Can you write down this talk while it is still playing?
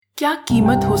क्या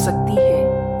कीमत हो सकती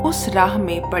है उस राह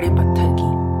में पड़े पत्थर की?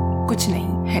 कुछ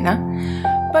नहीं, है ना?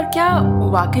 पर क्या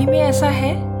वाकई में ऐसा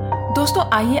है? दोस्तों,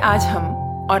 आइए आज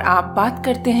हम और आप बात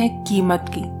करते हैं कीमत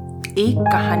की एक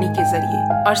कहानी के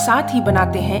जरिए और साथ ही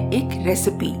बनाते हैं एक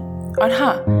रेसिपी। और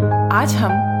हाँ, आज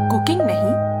हम कुकिंग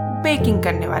नहीं बेकिंग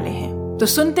करने वाले हैं। तो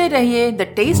सुनते रहिए the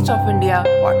test of India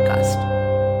podcast.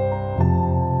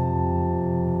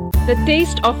 The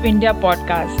test of India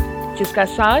podcast, जिसका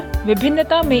सार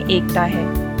विभिन्नता में एकता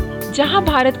है, जहां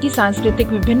भारत की सांस्कृतिक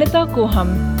विभिन्नता को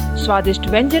हम स्वादिष्ट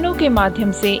व्यंजनों के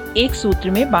माध्यम से एक सूत्र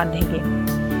में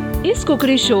बांधेंगे। इस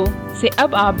कुकरी शो से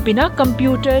अब आप बिना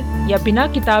कंप्यूटर या बिना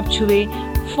किताब छुए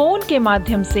फोन के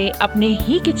माध्यम से अपने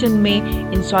ही किचन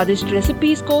में इन स्वादिष्ट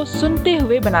रेसिपीज को सुनते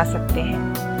हुए बना सकते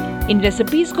हैं। इन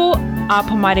रेसिपीज को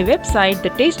आप हमारे वेबसाइट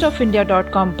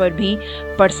thetasteofindia.com पर भी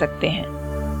पढ़ सकते हैं।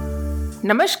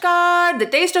 नमस्कार, the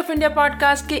test of India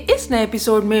podcast के इस नए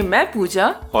एपिसोड में मैं पूजा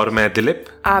और मैं दिलीप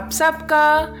आप सबका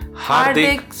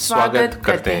हार्दिक स्वागत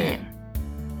करते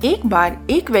हैं। एक बार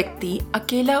एक व्यक्ति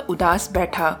अकेला उदास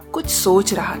बैठा कुछ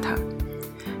सोच रहा था।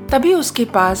 तभी उसके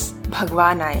पास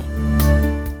भगवान आए।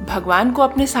 भगवान को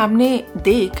अपने सामने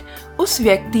देख उस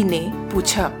व्यक्ति ने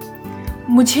पूछा,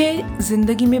 मुझे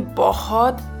जिंदगी में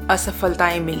बहुत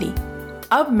असफलताएं मिली,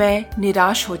 अब मैं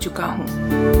निराश हो चुका हूँ।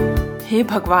 हे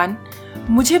भगवान,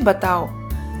 मुझे बताओ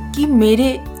कि मेरे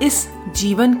इस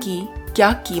जीवन की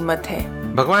क्या कीमत है।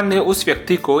 भगवान ने उस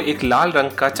व्यक्ति को एक लाल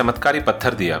रंग का चमत्कारी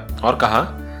पत्थर दिया और कहा,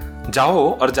 जाओ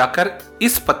और जाकर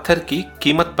इस पत्थर की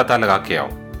कीमत पता लगा के आओ।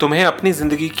 तुम्हें अपनी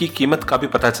जिंदगी की कीमत का भी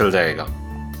पता चल जाएगा,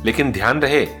 लेकिन ध्यान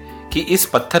रहे कि इस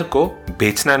पत्थर को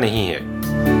बेचना नहीं है।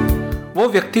 वो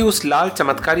व्यक्ति उस लाल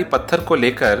चमत्कारी पत्थर को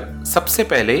लेकर सबसे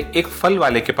पहले एक फल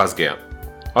वाले के पास गया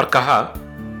और कहा,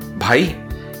 भाई,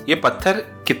 ये पत्थर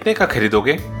कितने का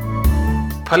खरीदोगे?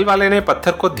 फल वाले ने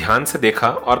पत्थर को ध्यान से देखा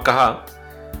और कहा,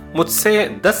 मुझसे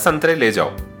 10 संतरे ले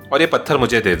जाओ और ये पत्थर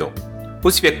मुझे दे दो।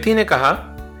 उस व्यक्ति ने कहा,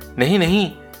 नहीं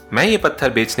नहीं, मैं ये पत्थर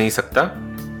बेच नहीं सकता।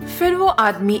 फिर वो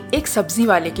आदमी एक सब्जी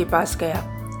वाले के पास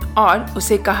गया और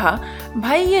उसे कहा,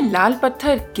 भाई, ये लाल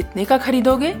पत्थर कितने का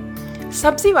खरीदोगे?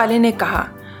 सब्जी वाले ने कहा,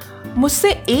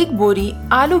 मुझसे 1 बोरी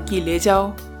आलू की ले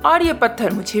जाओ और ये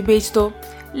पत्थर मुझे बेच दो।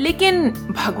 लेकिन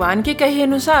भगवान के कहे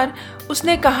अनुसार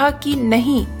उसने कहा कि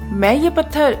नहीं, मैं ये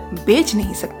पत्थर बेच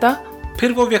नहीं सकता।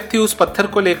 फिर वो व्यक्ति उस पत्थर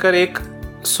को लेकर एक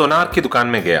सुनार की दुकान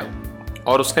में गया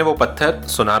और उसने वो पत्थर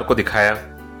सुनार को दिखाया।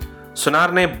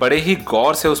 सुनार ने बड़े ही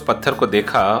गौर से उस पत्थर को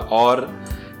देखा और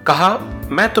कहा,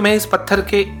 मैं तुम्हें इस पत्थर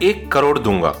के 1 करोड़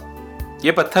दूंगा,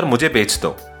 ये पत्थर मुझे बेच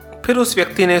दो। फिर उस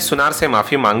व्यक्ति ने सुनार से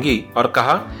माफी मांगी और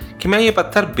कहा कि मैं ये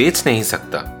पत्थर बेच नहीं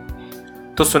सकता।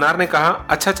 तो सुनार ने कहा,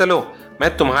 अच्छा चलो,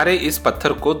 मैं तुम्हारे इस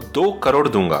पत्थर को 2 करोड़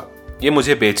दूंगा, ये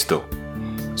मुझे बेच दो।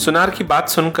 सुनार की बात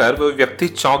सुनकर वो व्यक्ति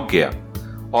चौंक गया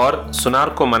और सुनार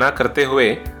को मना करते हुए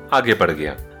आगे बढ़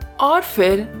गया। और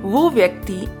फिर वो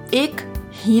व्यक्ति एक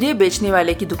हीरे बेचने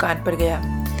वाले की दुकान पर गया।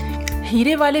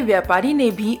 हीरे वाले व्यापारी ने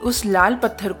भी उस लाल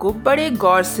पत्थर को बड़े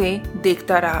गौर से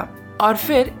देखता रहा और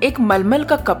फिर एक मलमल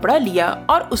का कपड़ा लिया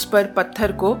और उस पर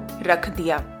पत्थर को रख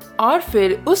दिया। और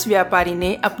फिर उस व्यापारी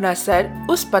ने अपना सर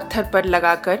उस पत्थर पर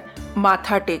लगाकर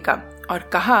माथा टेका और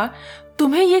कहा,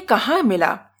 तुम्हें ये कहाँ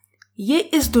मिला? ये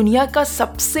इस दुनिया का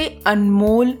सबसे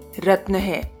अनमोल रत्न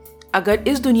है। अगर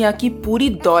इस दुनिया की पूरी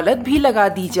दौलत भी लगा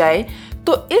दी जाए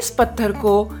तो इस पत्थर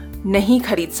को नहीं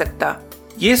खरीद सकता।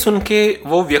 ये सुन के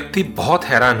वो व्यक्ति बहुत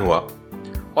हैरान हुआ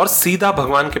और सीधा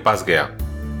भगवान के पास गया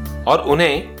और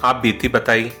उन्हें आप बीती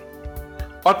बताई।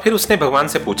 और फिर उसने भगवान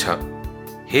से पूछा,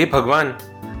 हे भगवान,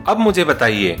 अब मुझे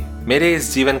बताइए मेरे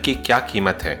इस जीवन की क्या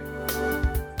कीमत है?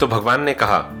 तो भगवान ने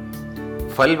कहा,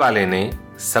 फल वाले ने,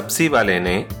 सब्जी वाले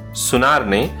ने, सुनार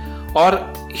ने और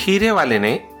हीरे वाले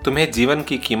ने तुम्हें जीवन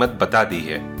की कीमत बता दी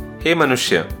है। हे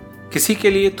मनुष्य, किसी के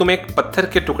लिए तुम एक पत्थर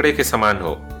के टुकड़े के समान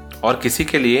हो और किसी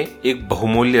के लिए एक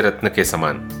बहुमूल्य रत्न के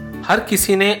समान। हर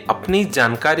किसी ने अपनी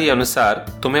जानकारी अनुसार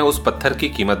तुम्हें उस पत्थर की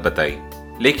कीमत बताई,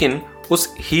 लेकिन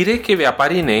उस हीरे के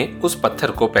व्यापारी ने उस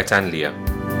पत्थर को पहचान लिया।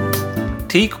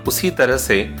 ठीक उसी तरह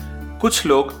से कुछ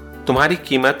लोग तुम्हारी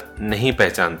कीमत नहीं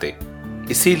पहचानते।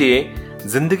 इसीलिए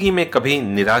जिंदगी में कभी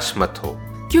निराश मत हो,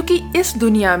 क्योंकि इस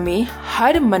दुनिया में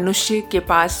हर मनुष्य के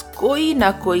पास कोई ना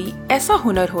कोई ऐसा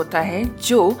हुनर होता है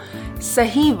जो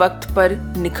सही वक्त पर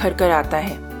निखर कर आता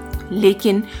है,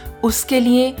 लेकिन उसके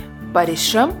लिए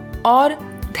परिश्रम और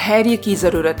धैर्य की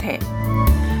जरूरत है।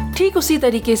 ठीक उसी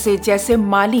तरीके से जैसे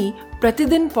माली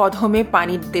प्रतिदिन पौधों में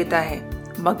पानी देता है,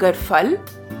 मगर फल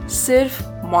सिर्फ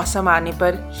मौसम आने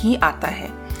पर ही आता है।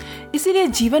 इसीलिए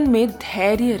जीवन में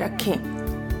धैर्य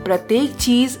रखें। प्रत्येक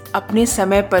चीज अपने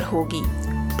समय पर होगी।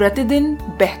 प्रतिदिन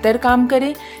बेहतर काम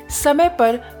करें, समय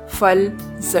पर फल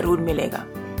जरूर मिलेगा।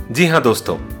 जी हाँ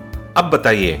दोस्तों, अब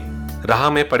बताइए राह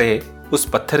में पड़े उस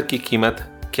पत्थर की कीमत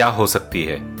क्या हो सकती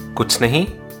है? कुछ नहीं?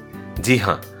 जी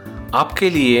हाँ, आपके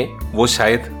लिए वो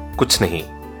शायद कुछ नहीं,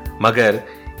 मगर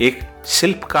एक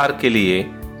शिल्पकार के लिए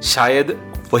शायद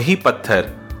वही पत्थर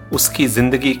उसकी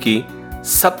जिंदगी की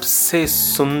सबसे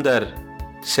सुंदर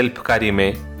शिल्पकारी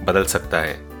में बदल सकता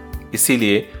है।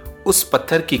 इसीलिए उस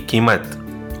पत्थर की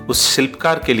कीमत उस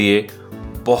शिल्पकार के लिए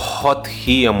बहुत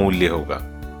ही अमूल्य होगा।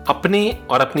 अपनी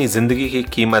और अपनी जिंदगी की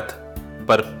कीमत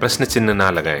पर प्रश्न चिन्ह ना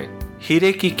लगाएं।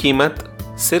 हीरे की कीमत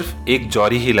सिर्फ एक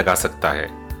जौहरी ही लगा सकता है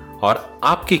और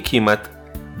आपकी कीमत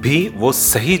भी वो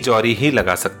सही जौहरी ही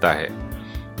लगा सकता है।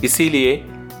 इसीलिए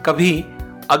कभी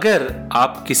अगर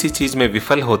आप किसी चीज में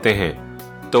विफल होते हैं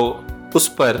तो उस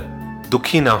पर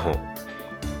दुखी ना हो।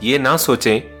 ये ना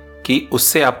सोचें कि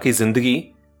उससे आपकी जिंदगी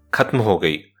खत्म हो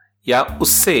गई या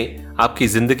उससे आपकी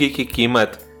जिंदगी की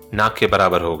कीमत ना के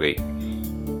बराबर हो गई।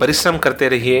 परिश्रम करते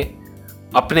रहिए,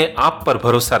 अपने आप पर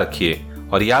भरोसा रखिए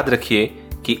और याद रखिए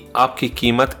कि आपकी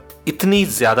कीमत इतनी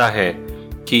ज्यादा है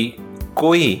कि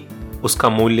कोई उसका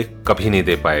मूल्य कभी नहीं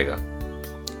दे पाएगा।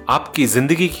 आपकी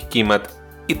जिंदगी की कीमत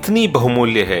इतनी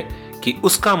बहुमूल्य है कि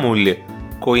उसका मूल्य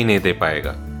कोई नहीं दे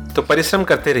पाएगा। तो परिश्रम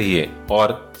करते रहिए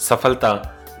और सफलता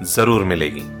जरूर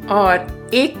मिलेगी। और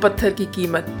एक पत्थर की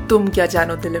कीमत तुम क्या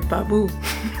जानो दिलीप बाबू।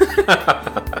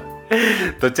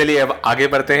 तो चलिए अब आगे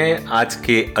बढ़ते हैं आज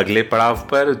के अगले पड़ाव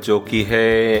पर, जो कि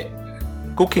है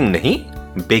कुकिंग नहीं,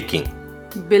 बेकिंग।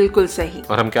 बिल्कुल सही।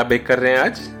 और हम क्या बेक कर रहे हैं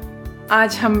आज?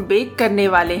 आज हम बेक करने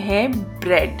वाले हैं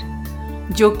ब्रेड,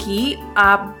 जो कि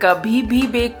आप कभी भी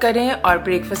बेक करें और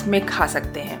ब्रेकफास्ट में खा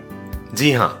सकते हैं।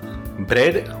 जी हाँ,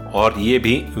 ब्रेड, और ये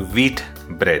भी व्हीट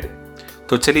ब्रेड।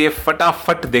 तो चलिए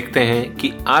फटाफट देखते हैं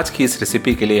कि आज की इस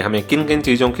रेसिपी के लिए हमें किन किन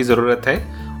चीजों की जरूरत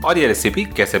है और ये रेसिपी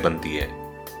कैसे बनती है।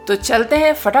 तो चलते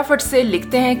हैं फटाफट से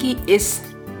लिखते हैं कि इस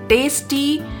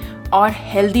टेस्टी और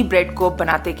हेल्दी ब्रेड को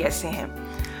बनाते कैसे हैं।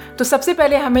 तो सबसे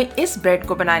पहले हमें इस ब्रेड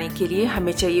को बनाने के लिए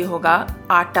हमें चाहिए होगा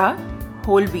आटा,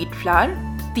 होल व्हीट फ्लावर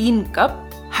 3 कप,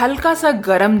 हल्का सा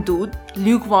गरम दूध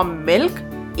ल्यूकवार्म मिल्क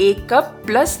 1 कप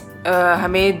प्लस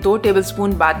हमें 2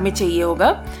 टेबलस्पून बाद में चाहिए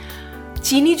होगा।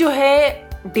 चीनी जो है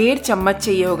 1.5 चम्मच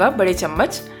चाहिए होगा, बड़े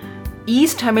चम्मच।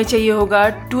 ईस्ट हमें चाहिए होगा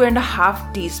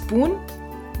 2.5 टीस्पून,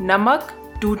 नमक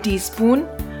 2 टीस्पून,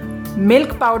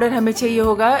 मिल्क पाउडर हमें चाहिए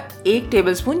होगा 1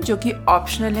 टेबलस्पून, जो कि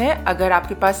ऑप्शनल है। अगर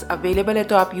आपके पास अवेलेबल है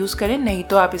तो आप यूज करें, नहीं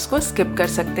तो आप इसको स्किप कर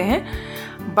सकते हैं।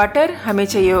 बटर हमें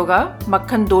चाहिए होगा,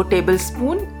 मक्खन 2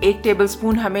 टेबलस्पून, 1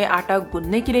 टेबलस्पून हमें आटा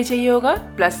गूंदने के लिए चाहिए होगा,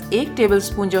 प्लस 1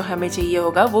 टेबलस्पून जो हमें चाहिए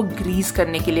होगा वो ग्रीस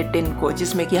करने के लिए टिन को,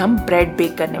 जिसमें कि हम ब्रेड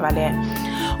बेक करने वाले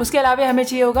हैं। उसके अलावा हमें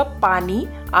चाहिए होगा पानी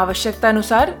आवश्यकता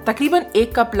अनुसार, तकरीबन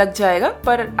 1 कप लग जाएगा,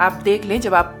 पर आप देख लें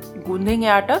जब आप गूंदेंगे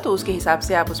आटा तो उसके हिसाब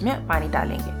से आप उसमें पानी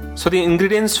डालेंगे। So the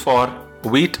ingredients for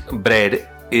wheat bread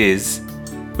is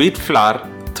wheat flour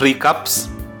 3 cups,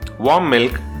 warm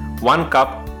milk 1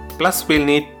 cup, plus we'll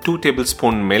need 2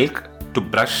 tablespoon milk to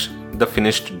brush the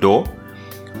finished dough,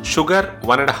 sugar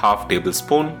 1.5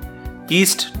 tablespoon,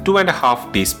 yeast 2.5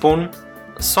 teaspoon,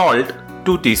 salt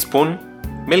 2 teaspoon,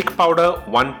 milk powder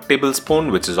 1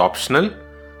 tablespoon which is optional,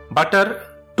 butter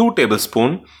 2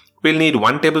 tablespoon. We'll need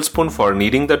 1 tablespoon for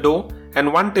kneading the dough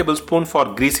and 1 tablespoon for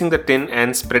greasing the tin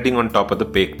and spreading on top of the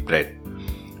baked bread.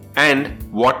 And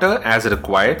water as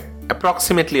required,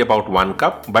 approximately about 1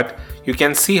 cup, but you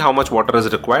can see how much water is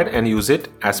required and use it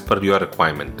as per your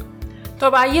requirement. तो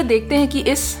अब आइए देखते हैं कि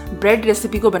इस bread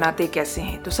recipe को बनाते कैसे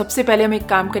हैं। तो सबसे पहले हम एक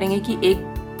काम करेंगे कि एक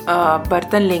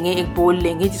बर्तन लेंगे, एक बोल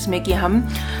लेंगे, जिसमें कि हम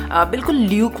बिल्कुल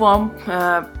ल्यूकवार्म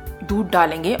दूध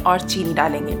डालेंगे और चीनी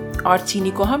डालेंगे और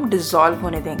चीनी को हम डिज़ोल्व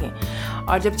होने देंगे।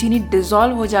 और जब चीनी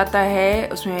डिज़ोल्व हो जाता है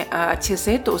उसमें अच्छे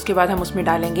से, तो उसके बाद हम उसमें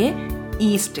डालेंगे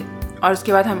ईस्ट और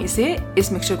उसके बाद हम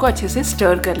इस मिक्सचर को अच्छे से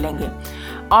स्टर कर लेंगे।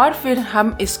 और फिर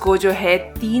हम इसको जो है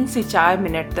 3 से 4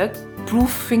 मिनट तक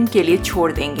प्रूफिंग के लिए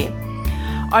छोड़ देंगे।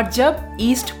 और जब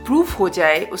ईस्ट प्रूफ हो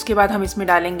जाए उसके बाद हम इसमें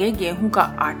डालेंगे गेहूं का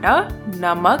आटा,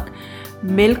 नमक,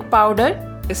 मिल्क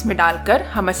पाउडर इसमें डालकर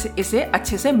हम इसे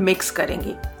अच्छे से मिक्स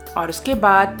करेंगे। और उसके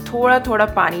बाद थोड़ा थोड़ा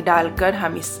पानी डालकर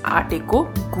हम इस आटे को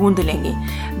गूंद लेंगे।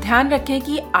 ध्यान रखें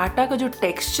कि आटा का जो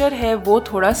टेक्सचर है वो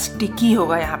थोड़ा स्टिकी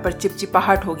होगा, यहाँ पर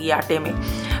चिपचिपाहट होगी आटे में,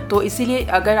 तो इसीलिए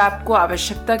अगर आपको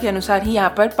आवश्यकता के अनुसार ही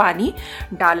यहाँ पर पानी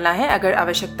डालना है। अगर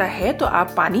आवश्यकता है तो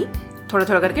आप पानी थोड़ा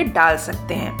थोड़ा करके डाल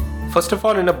सकते हैं। First of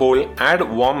all, in a bowl, add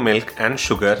warm milk and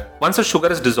sugar. Once the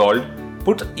sugar is dissolved,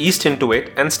 put yeast into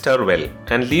it and stir well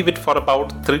and leave it for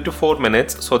about 3 to 4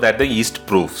 minutes so that the yeast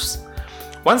proofs.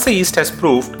 Once the yeast has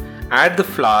proofed, add the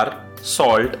flour,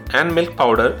 salt and milk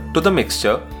powder to the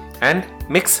mixture and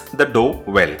mix the dough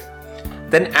well.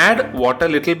 Then add water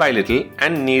little by little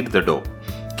and knead the dough.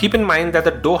 keep in mind that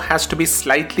the dough has to be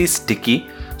slightly sticky,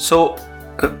 so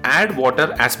add water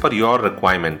as per your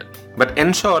requirement, but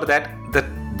ensure that the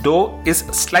dough is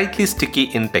slightly sticky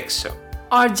in texture.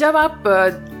 और जब आप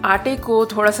आटे को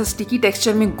थोड़ा सा sticky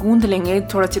texture में गूंद लेंगे,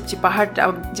 थोड़ा चिपचिपाहट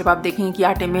जब आप देखेंगे कि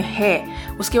आटे में है,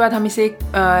 उसके बाद हम इसे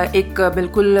एक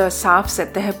बिल्कुल साफ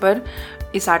सतह पर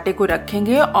इस आटे को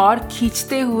रखेंगे और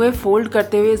खींचते हुए, फोल्ड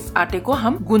करते हुए इस आटे को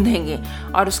हम गूंदेंगे।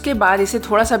 और उसके बाद इसे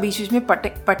थोड़ा सा बीच बीच में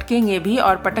पटकेंगे भी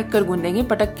और पटक कर गूंदेंगे।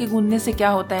 पटक के गूंदने से क्या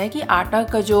होता है कि आटा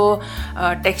का जो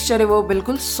टेक्सचर है वो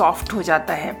बिल्कुल सॉफ्ट हो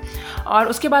जाता है। और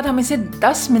उसके बाद हम इसे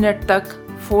 10 मिनट तक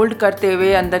फोल्ड करते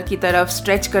हुए अंदर की तरफ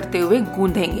स्ट्रेच करते हुए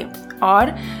गूंदेंगे, और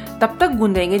तब तक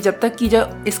गूंदेंगे जब तक कि जो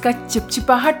इसका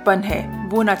चिपचिपाहटपन है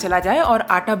वो ना चला जाए और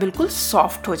आटा बिल्कुल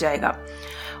सॉफ्ट हो जाएगा।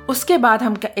 उसके बाद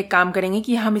हम एक काम करेंगे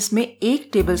कि हम इसमें 1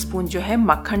 टेबलस्पून जो है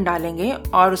मक्खन डालेंगे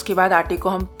और उसके बाद आटे को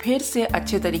हम फिर से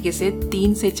अच्छे तरीके से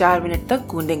 3 से 4 मिनट तक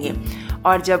गूंदेंगे।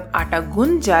 और जब आटा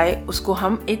गूंद जाए उसको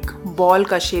हम एक बॉल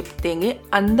का शेप देंगे।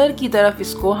 अंदर की तरफ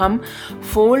इसको हम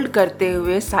फोल्ड करते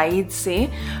हुए साइड से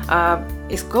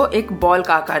इसको एक बॉल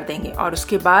का आकार देंगे और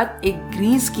उसके बाद एक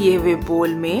ग्रीस किए हुए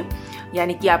बोल में,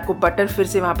 यानी कि आपको बटर फिर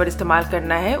से वहाँ पर इस्तेमाल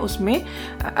करना है, उसमें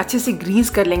अच्छे से ग्रीस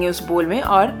कर लेंगे उस बोल में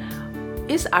और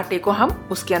इस आटे को हम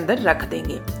उसके अंदर रख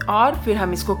देंगे और फिर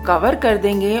हम इसको कवर कर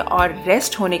देंगे और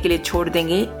रेस्ट होने के लिए छोड़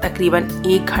देंगे तकरीबन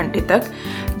 1 घंटे तक,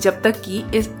 जब तक कि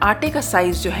इस आटे का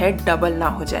साइज जो है डबल ना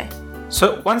हो जाए।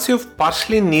 So once you've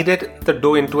partially kneaded the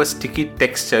dough into a sticky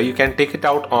texture, you can take it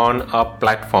out on a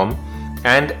platform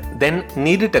and then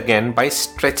knead it again by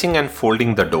stretching and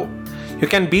folding the dough.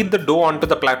 You can beat the dough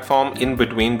onto the platform in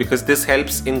between because this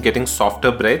helps in getting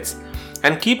softer breads,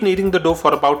 and keep kneading the dough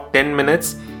for about 10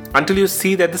 minutes until you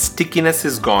see that the stickiness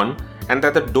is gone and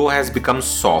that the dough has become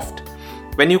soft.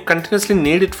 When you continuously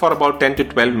knead it for about 10 to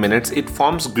 12 minutes, it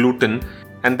forms gluten,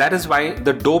 and that is why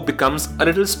the dough becomes a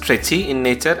little stretchy in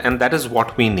nature, and that is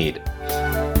what we need.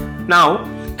 Now,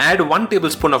 add 1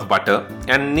 tablespoon of butter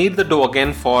and knead the dough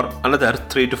again for another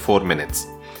 3 to 4 minutes.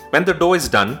 When the dough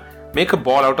is done, make a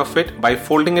ball out of it by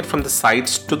folding it from the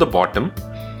sides to the bottom,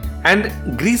 and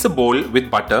grease a bowl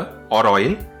with butter or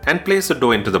oil and place the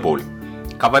dough into the bowl.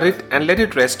 Cover it and let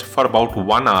it rest for about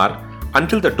 1 hour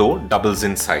until the dough doubles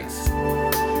in size.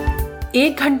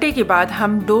 1 घंटे के बाद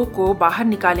हम dough को बाहर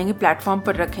निकालेंगे, platform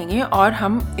पर रखेंगे और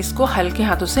हम इसको हल्के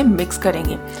हाथों से मिक्स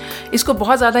करेंगे। इसको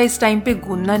बहुत ज़्यादा इस टाइम पे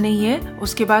गूंदना नहीं है।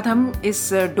 उसके बाद हम इस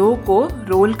डो को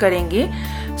रोल करेंगे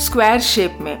स्क्वायर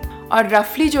शेप में और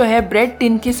रफली जो है ब्रेड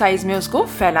टिन के साइज में उसको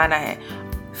फैलाना है।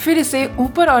 फिर इसे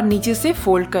ऊपर और नीचे से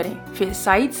फोल्ड करें, फिर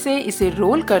साइड से इसे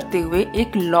रोल करते हुए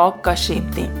एक लॉग का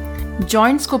शेप दें।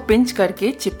 जॉइंट्स को पिंच करके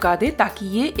चिपका दे ताकि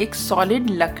ये एक सॉलिड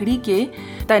लकड़ी के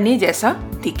तने जैसा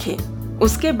दिखे।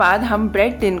 उसके बाद हम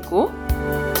ब्रेड टिन को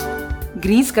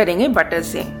ग्रीस करेंगे बटर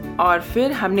से और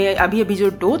फिर हमने अभी जो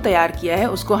डो तैयार किया है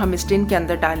उसको हम इस टिन के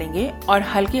अंदर डालेंगे और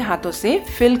हल्के हाथों से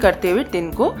फिल करते हुए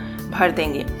टिन को भर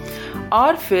देंगे।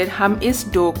 और फिर हम इस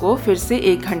डो को फिर से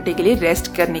 1 घंटे के लिए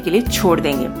रेस्ट करने के लिए छोड़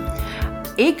देंगे।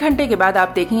 1 घंटे के बाद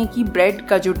आप देखेंगे कि ब्रेड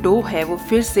का जो डो है वो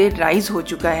फिर से राइज हो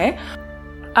चुका है।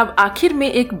 अब आखिर में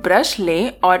एक ब्रश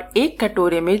लें और एक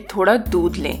कटोरे में थोड़ा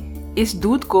दूध लें। इस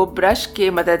दूध को ब्रश के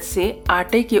मदद से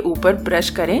आटे के ऊपर ब्रश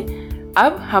करें।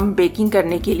 अब हम बेकिंग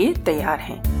करने के लिए तैयार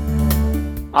हैं।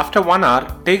 After 1 hour,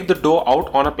 take the dough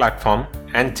out on a platform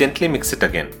and gently mix it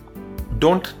again.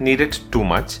 Don't knead it too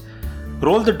much.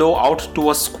 Roll the dough out to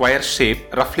a square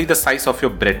shape, roughly the size of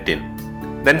your bread tin.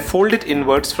 Then fold it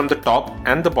inwards from the top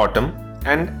and the bottom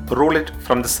and roll it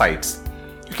from the sides.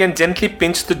 You can gently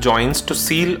pinch the joints to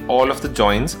seal all of the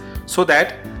joints so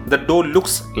that the dough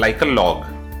looks like a log.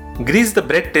 Grease the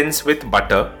bread tins with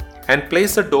butter and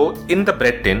place the dough in the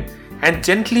bread tin and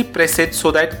gently press it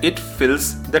so that it fills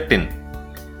the tin.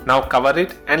 Now cover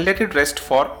it and let it rest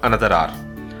for another hour.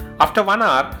 After 1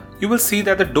 hour, you will see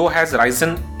that the dough has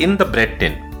risen in the bread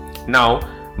tin. Now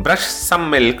brush some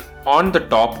milk on the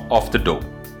top of the dough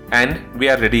and we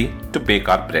are ready to bake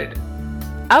our bread.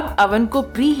 अब oven को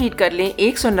pre heat कर लें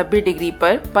 190 degree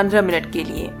पर 15 minute के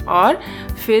लिए और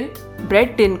फिर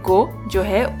bread tin को जो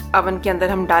है अवन के अंदर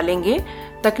हम डालेंगे।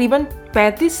 तकरीबन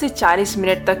 35 से 40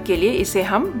 मिनट तक के लिए इसे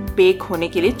हम बेक होने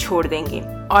के लिए छोड़ देंगे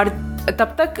और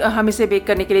तब तक हम इसे बेक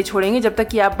करने के लिए छोड़ेंगे जब तक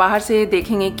कि आप बाहर से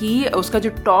देखेंगे कि उसका जो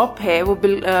टॉप है वो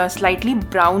स्लाइटली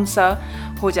ब्राउन सा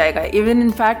हो जाएगा। इवन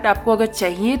इनफैक्ट आपको अगर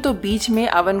चाहिए तो बीच में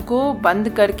अवन को बंद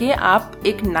करके आप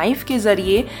एक नाइफ के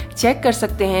ज़रिए चेक कर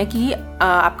सकते हैं कि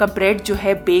आपका ब्रेड जो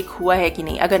है बेक हुआ है कि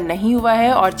नहीं। अगर नहीं हुआ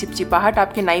है और चिपचिपाहट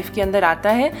आपके नाइफ के अंदर आता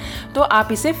है तो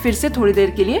आप इसे फिर से थोड़ी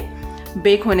देर के लिए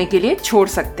बेक होने के लिए छोड़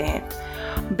सकते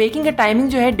हैं। बेकिंग का टाइमिंग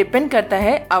जो है डिपेंड करता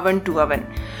है अवन टू अवन।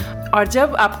 और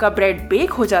जब आपका ब्रेड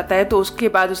बेक हो जाता है तो उसके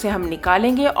बाद उसे हम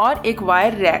निकालेंगे और एक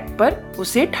वायर रैक पर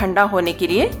उसे ठंडा होने के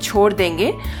लिए छोड़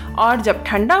देंगे। और जब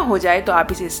ठंडा हो जाए तो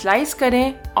आप इसे स्लाइस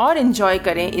करें और एंजॉय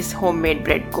करें इस होममेड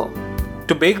ब्रेड को।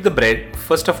 To bake the bread,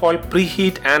 first of all,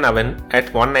 preheat an oven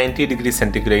at 190 degrees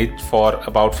centigrade for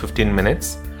about 15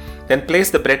 minutes. Then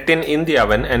place the bread tin in the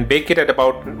oven and bake it at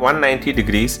about 190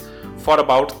 degrees for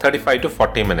about 35 to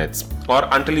 40 minutes, or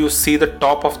until you see the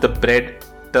top of the bread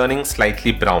turning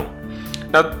slightly brown.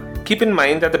 Now, keep in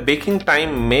mind that the baking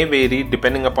time may vary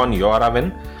depending upon your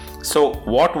oven. So,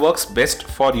 what works best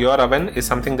for your oven is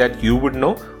something that you would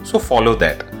know, so follow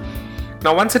that.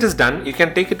 Now once it is done, you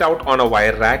can take it out on a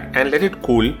wire rack and let it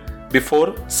cool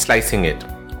before slicing it.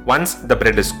 Once the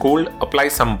bread is cooled, apply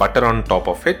some butter on top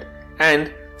of it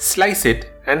and slice it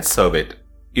and serve it.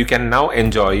 You can now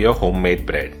enjoy your homemade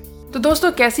bread. तो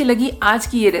दोस्तों, कैसी लगी आज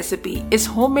की ये recipe? इस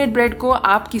homemade bread को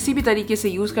आप किसी भी तरीके से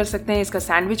यूज़ कर सकते हैं। इसका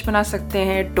सैंडविच बना सकते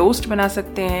हैं, टोस्ट बना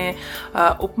सकते हैं,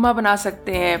 उपमा बना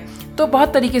सकते हैं, तो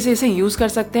बहुत तरीके से इसे यूज़ कर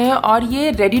सकते हैं। और ये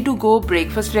ready to go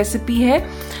breakfast recipe है,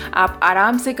 आप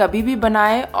आराम से कभी भी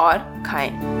बनाएं और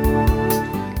खाएं।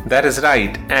 That is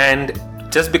right, and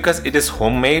just because it is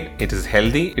homemade, it is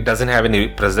healthy, it doesn't have any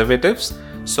preservatives,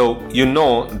 so you know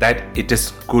that it is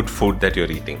good food that you're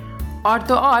eating. और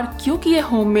तो और क्योंकि ये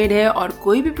होममेड है और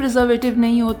कोई भी प्रिजर्वेटिव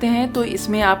नहीं होते हैं, तो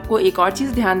इसमें आपको एक और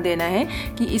चीज़ ध्यान देना है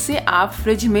कि इसे आप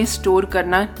फ्रिज में स्टोर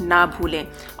करना ना भूलें।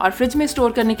 और फ्रिज में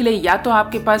स्टोर करने के लिए या तो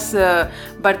आपके पास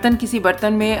किसी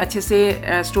बर्तन में अच्छे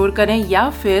से स्टोर करें, या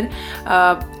फिर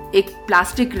एक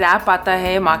प्लास्टिक रैप आता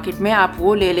है मार्केट में, आप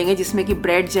वो ले लेंगे जिसमें कि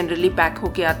ब्रेड जनरली पैक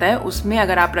होके आता है। उसमें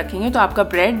अगर आप रखेंगे तो आपका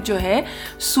ब्रेड जो है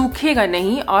सूखेगा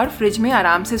नहीं और फ्रिज में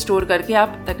आराम से स्टोर करके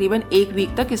आप तकरीबन 1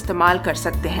 वीक तक इस्तेमाल कर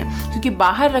सकते हैं। क्योंकि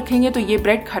बाहर रखेंगे तो ये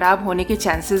ब्रेड खराब होने के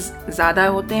चांसेस ज़्यादा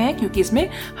होते हैं, क्योंकि इसमें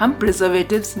हम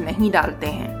प्रिजर्वेटिव्स नहीं डालते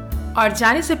हैं। और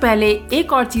जाने से पहले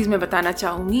एक और चीज़ मैं बताना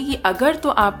चाहूँगी कि अगर तो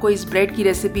आपको इस ब्रेड की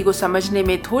रेसिपी को समझने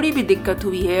में थोड़ी भी दिक्कत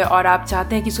हुई है और आप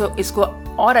चाहते हैं कि इसको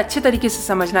और अच्छे तरीके से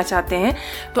समझना चाहते हैं,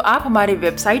 तो आप हमारे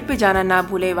वेबसाइट पे जाना ना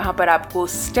भूलें। वहाँ पर आपको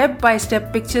स्टेप बाय स्टेप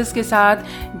पिक्चर्स के साथ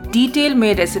डिटेल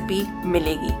में रेसिपी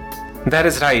मिलेगी। That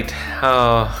is right.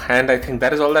 And I think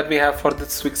that is all that we have for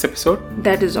this week's episode.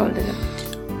 That is all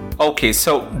that. Okay,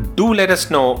 so do let us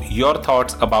know your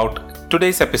thoughts about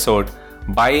today's episode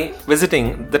by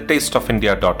visiting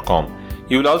thetasteofindia.com.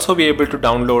 You will also be able to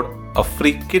download a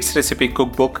free kids recipe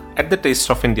cookbook at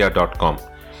thetasteofindia.com.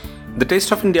 The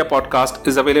Taste of India podcast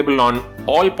is available on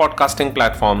all podcasting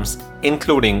platforms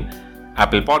including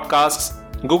Apple Podcasts,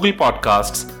 Google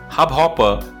Podcasts,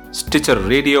 Hubhopper, Stitcher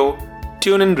Radio,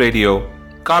 TuneIn Radio,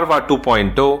 Carva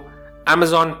 2.0,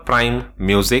 Amazon Prime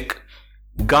Music,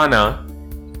 Gaana,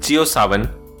 JioSaavn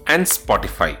and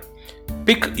Spotify.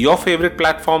 Pick your favorite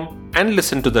platform and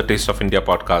listen to the Taste of India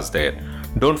podcast there.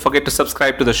 Don't forget to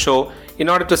subscribe to the show in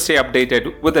order to stay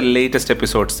updated with the latest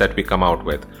episodes that we come out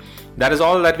with. That is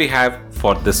all that we have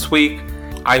for this week.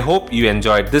 I hope you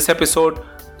enjoyed this episode.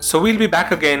 So we'll be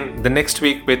back again the next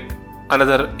week with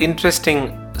another interesting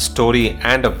story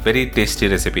and a very tasty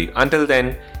recipe. Until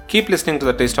then, keep listening to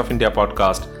the Taste of India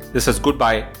podcast. This is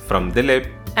goodbye from Dilip.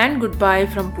 And goodbye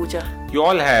from Pooja. You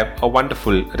all have a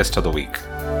wonderful rest of the week.